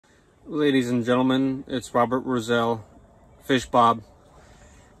Ladies and gentlemen, it's Robert Roselle, Fish Bob.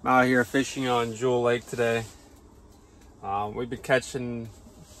 I'm out here fishing on Jewel Lake today. I've been catching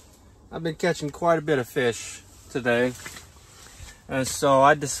quite a bit of fish today, and so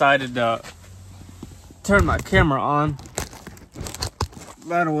I decided to turn my camera on.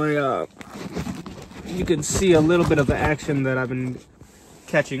 That way, you can see a little bit of the action that I've been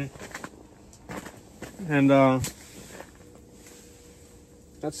catching. And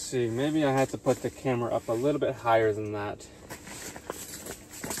let's see, maybe I have to put the camera up a little bit higher than that.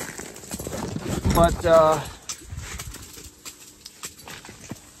 But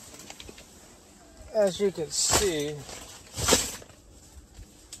as you can see,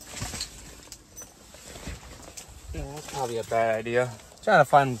 that's probably a bad idea. Trying to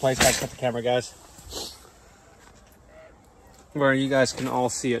find a place I can put the camera, guys, where you guys can all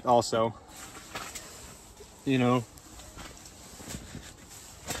see it also. You know.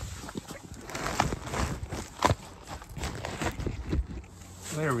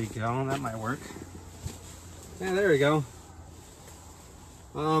 There we go, that might work. Yeah, there we go.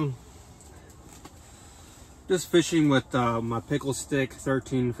 Just fishing with my pickle stick,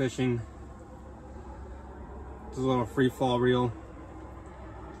 13 fishing. It's a little free fall reel.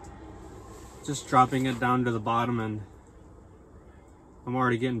 Just dropping it down to the bottom and I'm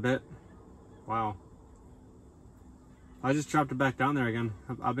already getting bit. Wow. I just dropped it back down there again.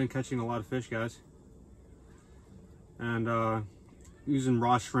 I've been catching a lot of fish, guys. And using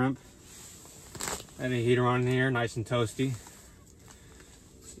raw shrimp. And a heater on here, nice and toasty.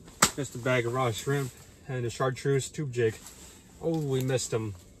 Just a bag of raw shrimp and a chartreuse tube jig. Oh, we missed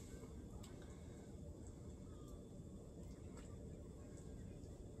him.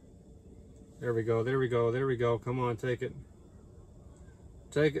 There we go, there we go, there we go. Come on, take it.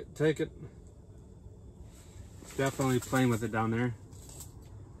 Take it, take it. Definitely playing with it down there.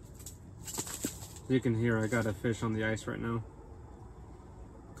 You can hear I got a fish on the ice right now.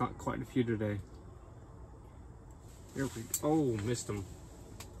 Caught quite a few today. Here we go. Oh, missed him.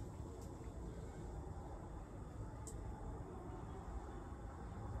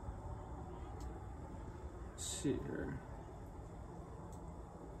 Let's see here.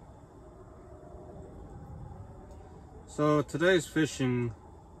 So today's fishing,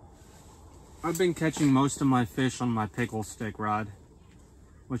 I've been catching most of my fish on my pickle stick rod,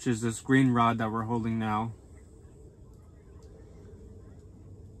 which is this green rod that we're holding now.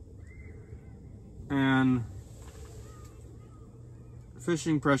 And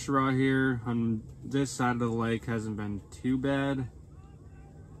fishing pressure out here on this side of the lake hasn't been too bad,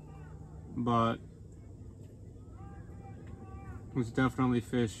 but it's definitely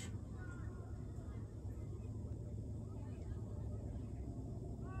fish.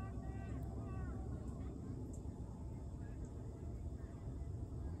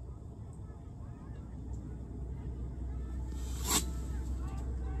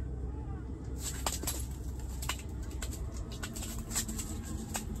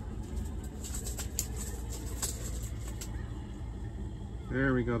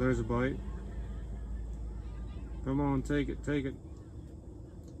 There we go, there's a bite. Come on, take it, take it.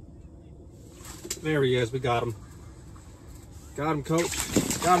 There he is, we got him. Got him,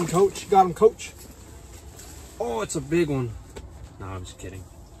 coach. Got him, coach. Got him, coach. Oh, it's a big one. No, I'm just kidding.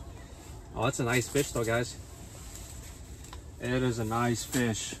 Oh, that's a nice fish though, guys. It is a nice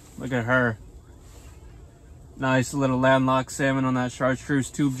fish. Look at her. Nice little landlocked salmon on that chartreuse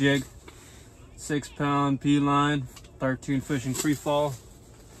tube jig. 6-pound P-line. 13 fishing free fall.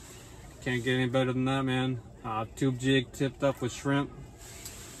 Can't get any better than that, man. Tube jig tipped up with shrimp.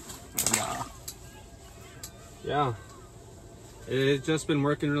 And, yeah, it's just been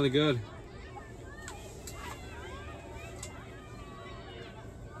working really good.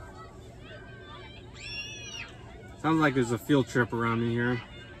 Sounds like there's a field trip around me here.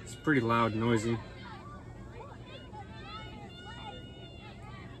 It's pretty loud and noisy.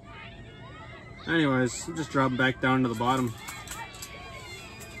 Anyways, I'm just dropping back down to the bottom.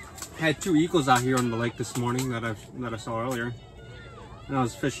 I had 2 eagles out here on the lake this morning that I saw earlier, and I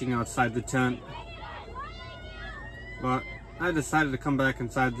was fishing outside the tent. But I decided to come back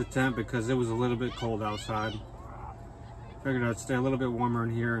inside the tent because it was a little bit cold outside. Figured I'd stay a little bit warmer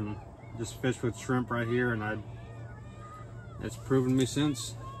in here and just fish with shrimp right here, and it's proven me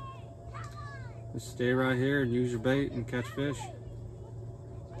since. Just stay right here and use your bait and catch fish.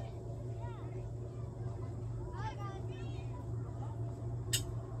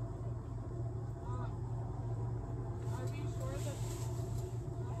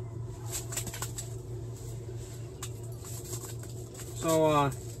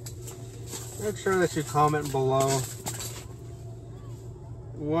 So make sure that you comment below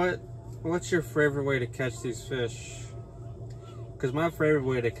what What's your favorite way to catch these fish? Because my favorite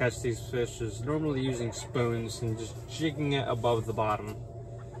way to catch these fish is normally using spoons and just jigging it above the bottom.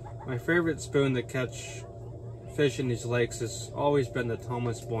 My favorite spoon to catch fish in these lakes has always been the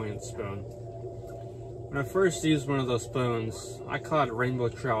Thomas Buoyant spoon. When I first used one of those spoons, I caught rainbow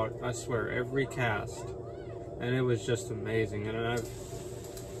trout, I swear, every cast. And it was just amazing. And I've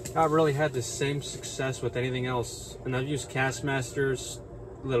not really had the same success with anything else. And I've used Castmasters,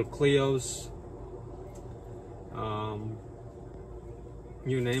 little Cleos,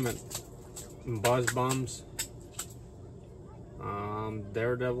 you name it, Buzz Bombs,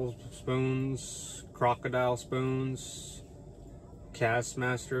 Daredevil spoons, crocodile spoons,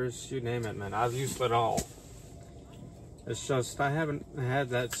 Castmasters, you name it, man. I've used it all. It's just I haven't had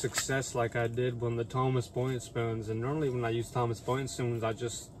that success like I did when the Thomas Buoyant spoons. And normally when I use Thomas Buoyant spoons,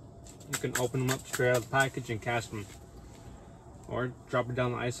 you can open them up straight out of the package and cast them, or drop it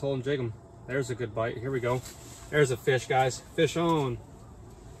down the ice hole and jig them. There's a good bite. Here we go. There's a fish, guys. Fish on.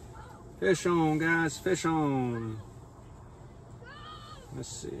 Fish on, guys. Fish on. Let's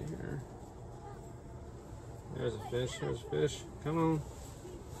see here. There's a fish. There's a fish. Come on.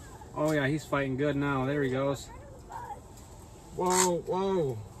 Oh, yeah, he's fighting good now. There he goes. Whoa,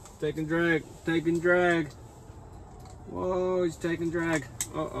 whoa. Taking drag. Taking drag. Whoa, he's taking drag.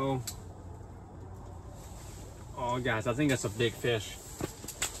 Uh-oh. Oh, guys, I think that's a big fish.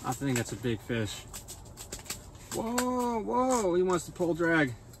 I think that's a big fish. Whoa, whoa, he wants to pull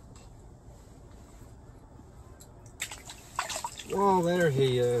drag. Whoa, there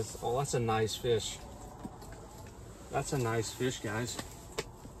he is. Oh, that's a nice fish. That's a nice fish, guys.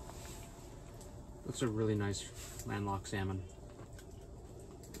 That's a really nice landlocked salmon.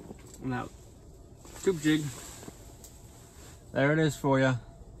 Now, tube jig. There it is for you.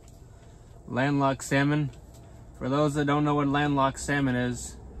 Landlocked salmon. For those that don't know what landlocked salmon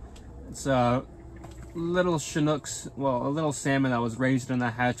is, it's a little Chinooks, well, a little salmon that was raised in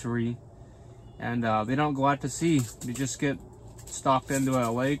the hatchery, and they don't go out to sea. They just get stocked into a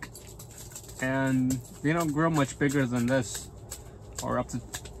lake, and they don't grow much bigger than this, or up to,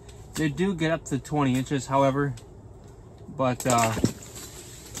 they do get up to 20 inches, however, but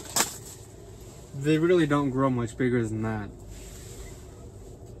they really don't grow much bigger than that.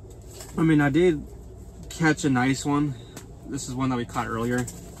 I mean, I did catch a nice one. This is one that we caught earlier.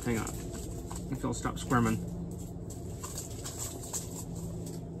 Hang on, I think he'll stop squirming.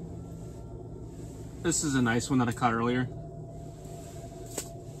 This is a nice one that I caught earlier.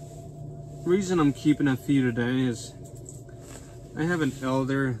 The reason I'm keeping a few today is I have an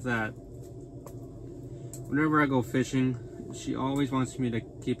elder that whenever I go fishing, she always wants me to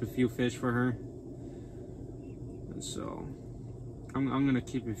keep a few fish for her. And so I'm gonna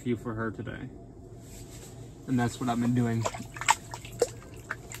keep a few for her today. And that's what I've been doing.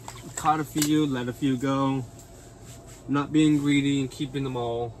 Caught a few, let a few go. Not being greedy and keeping them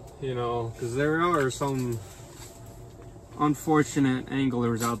all, you know, because there are some unfortunate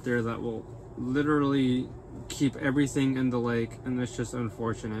anglers out there that will literally keep everything in the lake, and it's just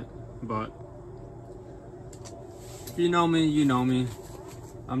unfortunate. But if you know me, you know me.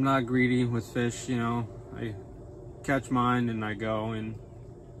 I'm not greedy with fish, you know. I catch mine and I go, and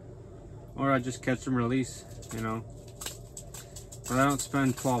or I just catch and release, you know. But I don't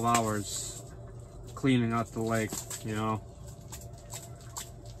spend 12 hours cleaning out the lake, you know.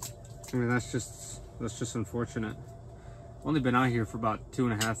 I mean, that's just unfortunate. I've only been out here for about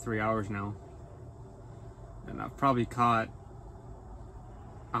 2.5, 3 hours now, and I've probably caught,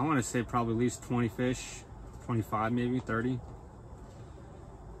 I want to say probably at least 20 fish, 25 maybe, 30,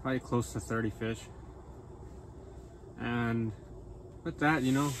 probably close to 30 fish. And with that,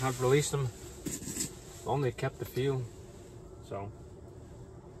 you know, I've released them, only kept a few, so.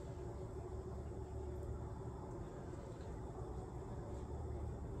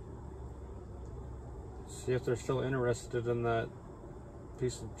 See if they're still interested in that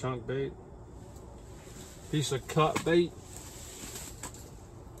piece of chunk bait, piece of cut bait.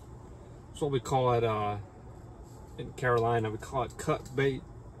 That's what we call it in Carolina. We call it cut bait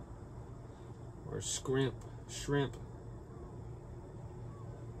or shrimp.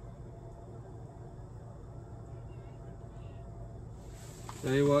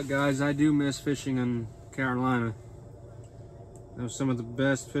 Tell you what, guys, I do miss fishing in Carolina. That was some of the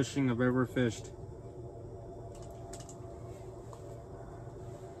best fishing I've ever fished.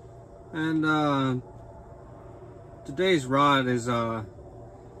 And today's rod is a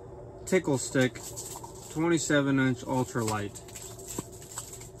Tickle Stick 27-inch ultralight.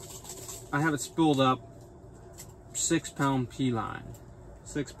 I have it spooled up 6-pound P-line.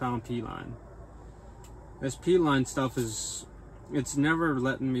 6-pound P-line. This P-line stuff is It's never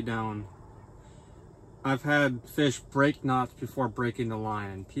letting me down. I've had fish break knots before breaking the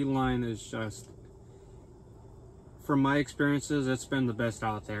line. P-line is just, from my experiences, it's been the best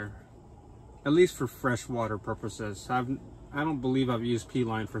out there. At least for freshwater purposes. I don't believe I've used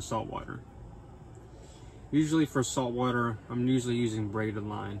P-line for saltwater. Usually for saltwater, I'm usually using braided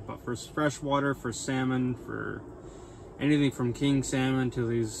line. But for freshwater, for salmon, for anything from king salmon to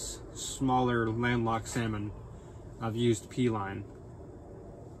these smaller landlocked salmon, I've used P-line.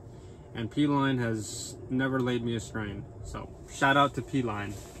 And P-line has never laid me astray. So shout out to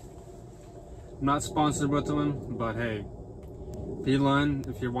P-line. I'm not sponsored with them, but hey, P-line,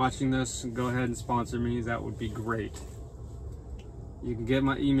 if you're watching this, go ahead and sponsor me. That would be great. You can get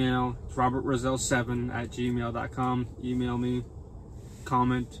my email. It's robertroselle7@gmail.com. Email me,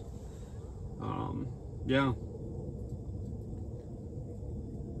 comment. Yeah.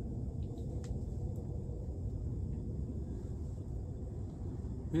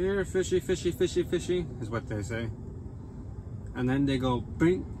 Here, fishy, fishy, fishy, fishy, is what they say. And then they go,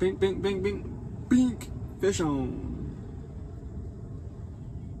 bink, bink, bink, bink, bink, bink, fish on.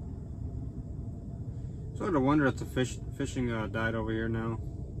 Sort of wonder if the fishing died over here now.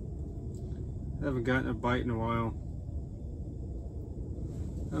 I haven't gotten a bite in a while.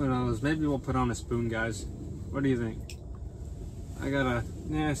 Who knows? Maybe we'll put on a spoon, guys. What do you think? I got a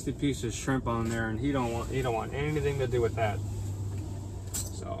nasty piece of shrimp on there, and he don't want anything to do with that.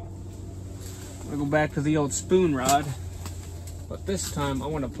 So I'll go back to the old spoon rod, but this time I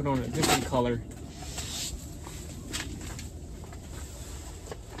want to put on a different color.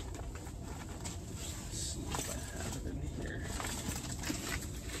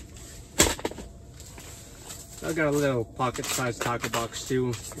 I got a little pocket-sized tackle box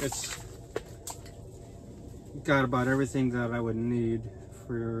too. It's got about everything that I would need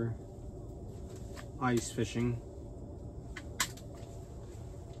for ice fishing.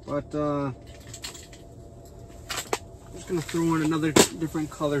 But I'm just gonna throw in another different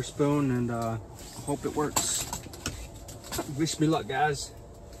color spoon and hope it works. Wish me luck, guys.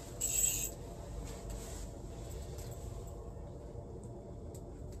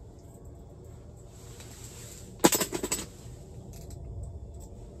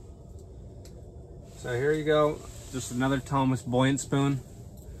 So here you go, just another Thomas Buoyant spoon.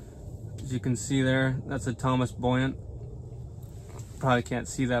 As you can see there, that's a Thomas Buoyant. Probably can't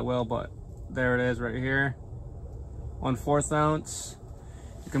see that well, but there it is right here. 1/4 ounce.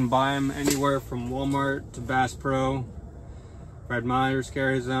 You can buy them anywhere from Walmart to Bass Pro. Fred Meyers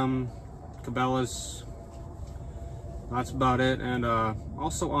carries them, Cabela's. That's about it, and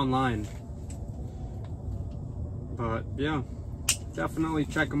also online. But yeah. Definitely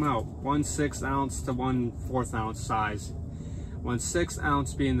check them out. 1/6 ounce to 1/4 ounce size. 1/6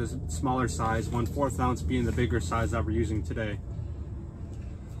 ounce being the smaller size, 1/4 ounce being the bigger size that we're using today.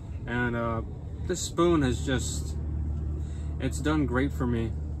 And this spoon has just, it's done great for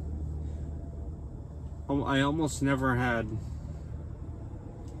me. I almost never had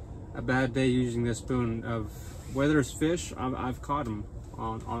a bad day using this spoon. Of whether it's fish, I've caught them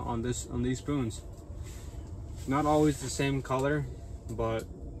on these spoons. Not always the same color, but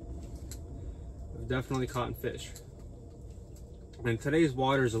I've definitely caught fish. And today's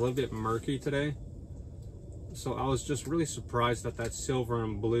water is a little bit murky today, so I was just really surprised that that silver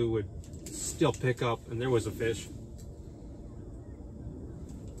and blue would still pick up, and there was a fish.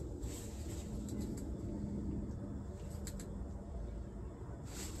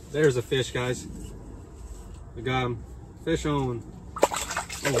 There's a fish, guys. We got him. Fish on.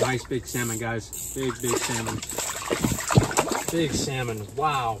 Oh, nice big salmon, guys. Big salmon. Big salmon.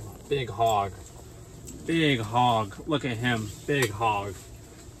 Wow. Big hog. Big hog. Look at him. Big hog.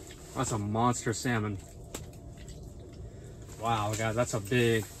 That's a monster salmon. Wow, guys, that's a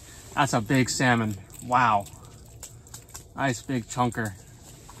big salmon. Wow. Nice big chunker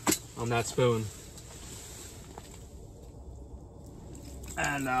on that spoon.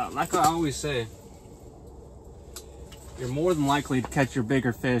 And like I always say, you're more than likely to catch your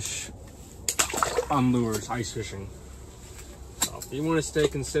bigger fish on lures, ice fishing. So if you want to stay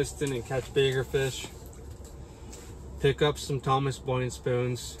consistent and catch bigger fish, pick up some Thomas Buoyant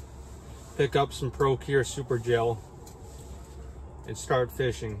spoons, pick up some Procure Super Gel, and start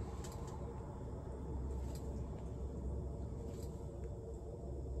fishing.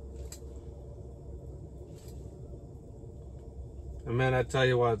 And man, I tell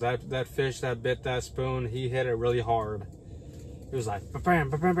you what, that fish that bit that spoon, he hit it really hard. It was like bam,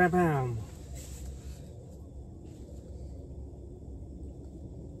 bam, bam, bam, bam.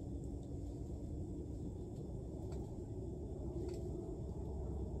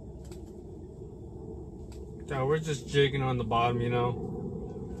 So we're just jigging on the bottom, you know,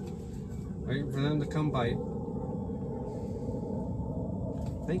 waiting for them to come bite.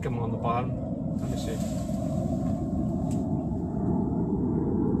 I think I'm on the bottom. Let me see.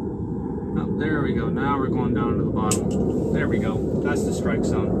 Oh, there we go. Now we're going down to the bottom. There we go. That's the strike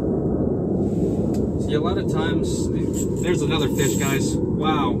zone. See, a lot of times, there's another fish, guys.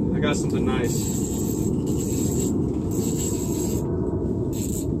 Wow, I got something nice.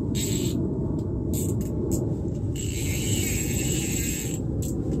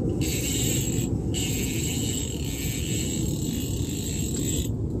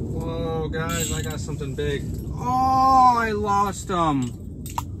 Whoa, guys, I got something big. Oh, I lost him.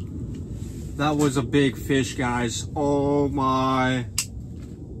 That was a big fish, guys. Oh my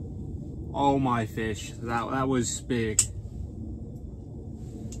fish. That was big.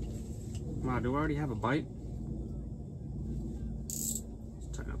 Wow, do I already have a bite? Let's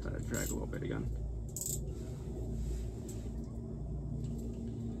tighten up that drag a little bit again.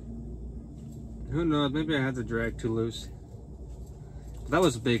 Who knows? Maybe I had the drag too loose. That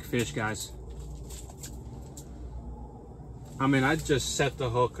was a big fish, guys. I mean, I just set the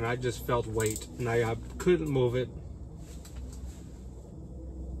hook and I just felt weight and I couldn't move it.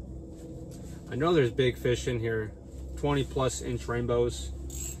 I know there's big fish in here, 20+ inch rainbows,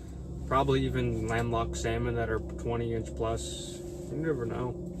 probably even landlocked salmon that are 20-inch plus. You never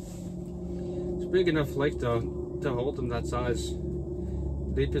know. It's a big enough lake to hold them that size.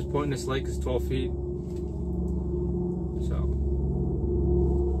 The deepest point in this lake is 12 feet. So,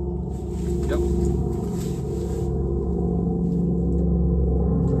 yep.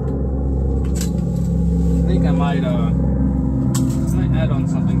 I think I might add on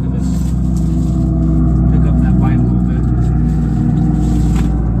something to this. Pick up that bite a little bit.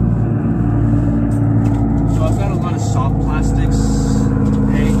 So I've got a lot of soft plastics,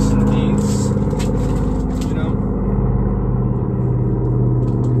 eggs and beans, you know.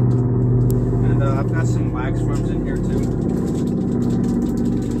 And I've got some wax worms in here too.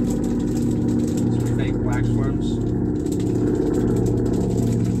 Some fake wax worms.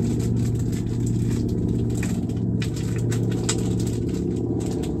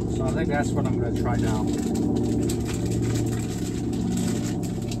 I think that's what I'm going to try now.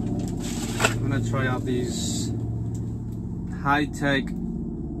 I'm going to try out these high-tech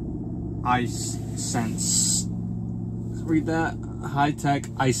ice scents. Let's read that. High-tech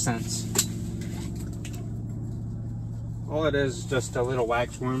ice scents. All it is just a little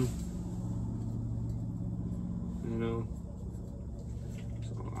wax worm. You know.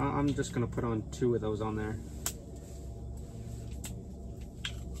 So I'm just going to put on 2 of those on there.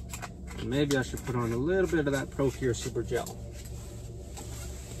 Maybe I should put on a little bit of that Procure Super Gel.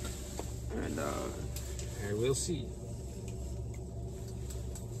 And we'll see.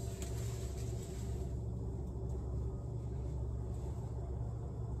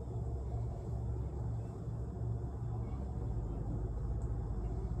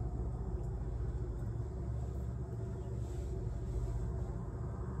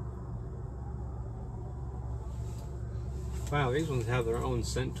 Wow, these ones have their own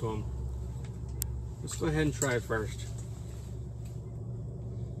scent to them. Let's go ahead and try it first.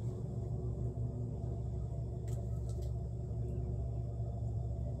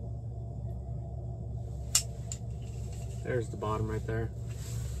 There's the bottom right there.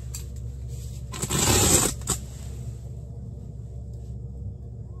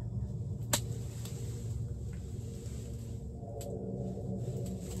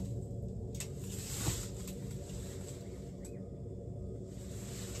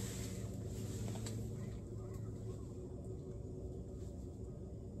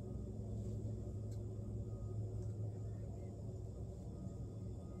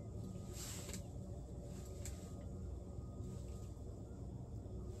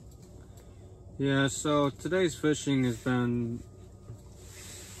 Yeah, so today's fishing has been,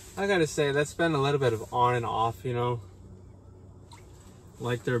 I gotta say, that's been a little bit of on and off, you know.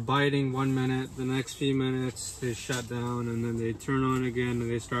 Like they're biting 1 minute, the next few minutes they shut down, and then they turn on again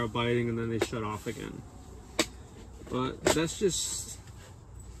and they start biting, and then they shut off again. But that just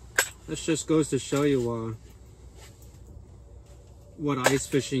goes to show you what ice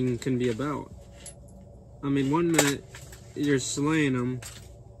fishing can be about. I mean, 1 minute you're slaying them,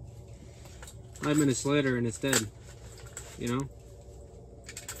 5 minutes later and it's dead, you know.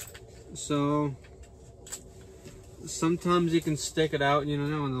 So sometimes you can stick it out, you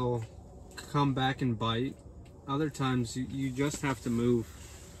know, and they'll come back and bite. Other times you just have to move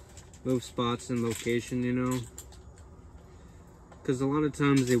spots and location, you know, because a lot of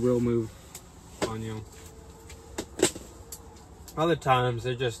times they will move on you. Other times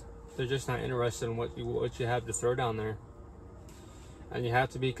they're They're just not interested in what you have to throw down there. And you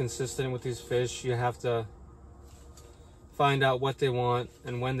have to be consistent with these fish. You have to find out what they want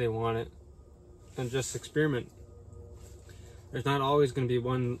and when they want it, and just experiment. There's not always going to be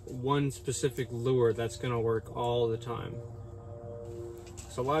one specific lure that's going to work all the time.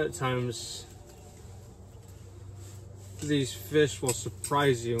 So a lot of times these fish will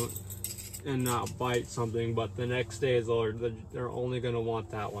surprise you and not bite something, but the next day they're only going to want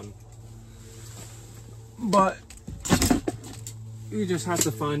that one. But you just have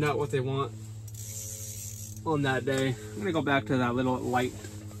to find out what they want on that day. I'm gonna go back to that little light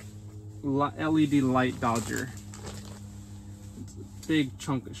LED light dodger. It's a big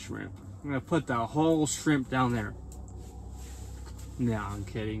chunk of shrimp. I'm gonna put the whole shrimp down there. No, I'm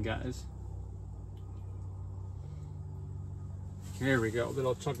kidding, guys. There we go,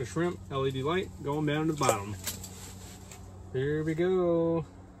 little chunk of shrimp, LED light going down to the bottom. Here we go.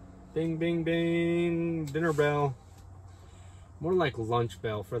 Bing, bing, bing, dinner bell. More like lunch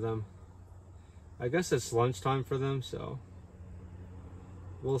bell for them. I guess it's lunchtime for them, so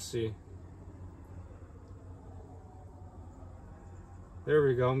we'll see. There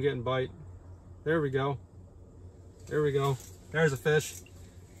we go, I'm getting bite. There we go. There we go. There's a fish.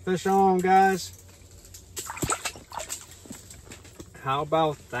 Fish on, guys. How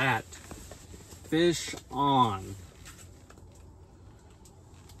about that? Fish on.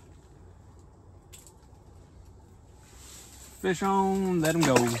 Fish on, let them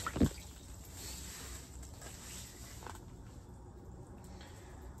go.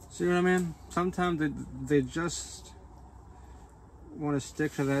 See what I mean? Sometimes they just want to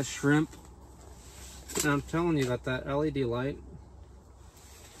stick to that shrimp. And I'm telling you that LED light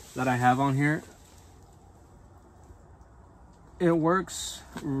that I have on here, it works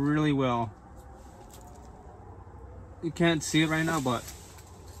really well. You can't see it right now, but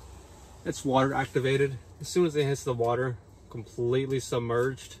it's water activated. As soon as it hits the water, completely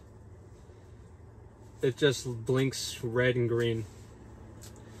submerged, it just blinks red and green,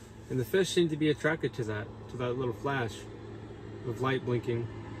 and the fish seem to be attracted to that little flash of light blinking.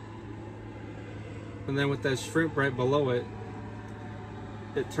 And then with that shrimp right below it,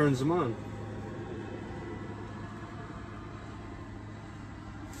 it turns them on.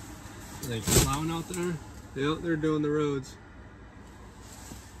 Are they plowing out there? Yep, they're doing the roads.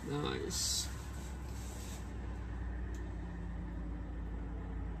 Nice.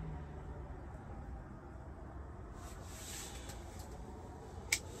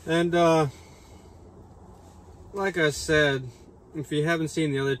 And like I said, if you haven't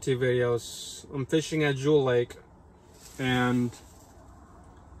seen the other two videos, I'm fishing at Jewel Lake, and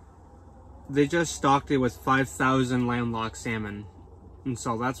they just stocked it with 5,000 landlocked salmon, and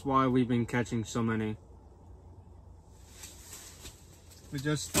so that's why we've been catching so many. We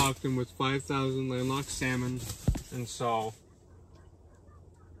just stocked them with 5,000 landlocked salmon, and so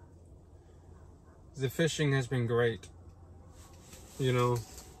the fishing has been great, you know.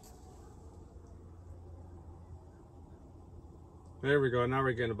 There we go, now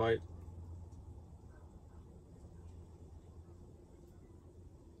we're getting a bite.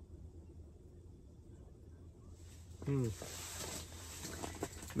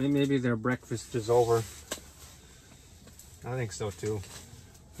 Maybe their breakfast is over. I think so too.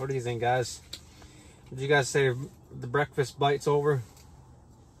 What do you think, guys? Did you guys say the breakfast bite's over?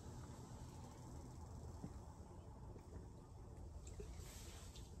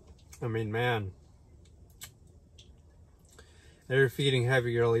 I mean, man. They were feeding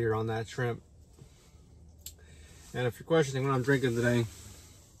heavy earlier on that shrimp. And if you're questioning what I'm drinking today, I'm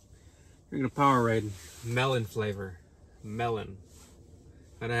drinking a Powerade, melon flavor. Melon.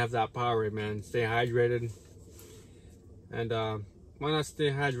 Gotta have that Powerade, man. Stay hydrated. And why not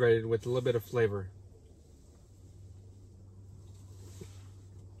stay hydrated with a little bit of flavor?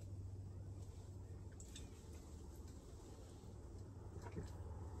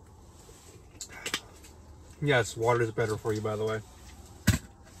 Yes, water is better for you, by the way.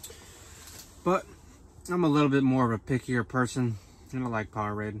 But I'm a little bit more of a pickier person, and I like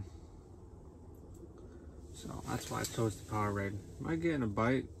Powerade. So that's why I chose the Powerade. Am I getting a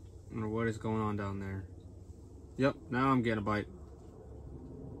bite? Or what is going on down there? Yep, now I'm getting a bite.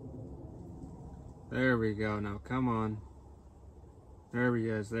 There we go. Now come on. There he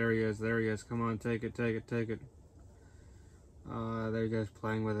is. There he is. There he is. Come on, take it, take it, take it. There he goes,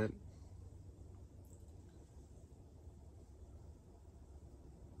 playing with it.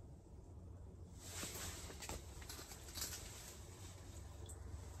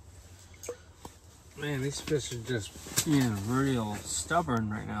 Man, these fish are just being real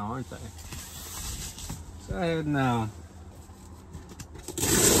stubborn right now, aren't they? So ahead now.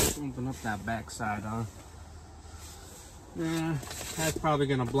 Open up that backside, huh? Yeah, that's probably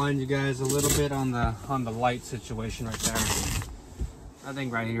gonna blind you guys a little bit on the light situation right there. I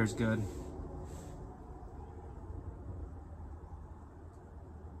think right here is good.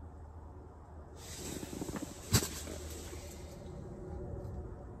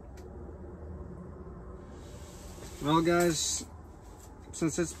 Well, guys,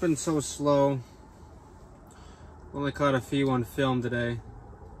 since it's been so slow, only caught a few on film today,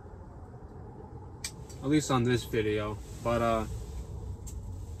 at least on this video. But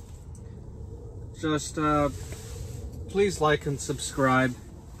just please like and subscribe.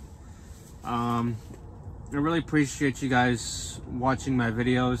 I really appreciate you guys watching my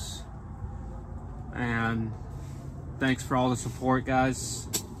videos, and thanks for all the support, guys.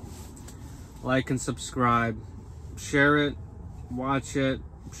 Like and subscribe, share it, watch it,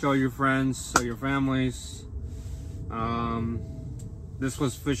 show your friends, show your families. This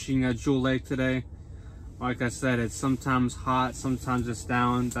was fishing at Jewel Lake today. Like I said, it's sometimes hot, sometimes it's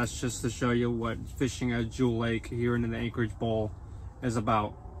down. That's just to show you what fishing at Jewel Lake here in the Anchorage Bowl is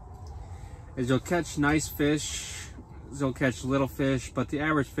about. Is you'll catch nice fish, you'll catch little fish, but the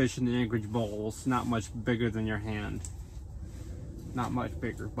average fish in the Anchorage Bowl is not much bigger than your hand. Not much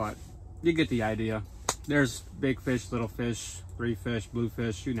bigger, but you get the idea. There's big fish, little fish, three fish,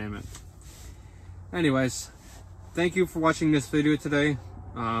 bluefish, you name it. Anyways, thank you for watching this video today.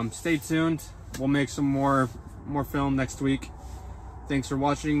 Stay tuned. We'll make some more film next week. Thanks for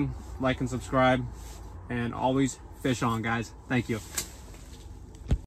watching. Like and subscribe, and always fish on, guys. Thank you.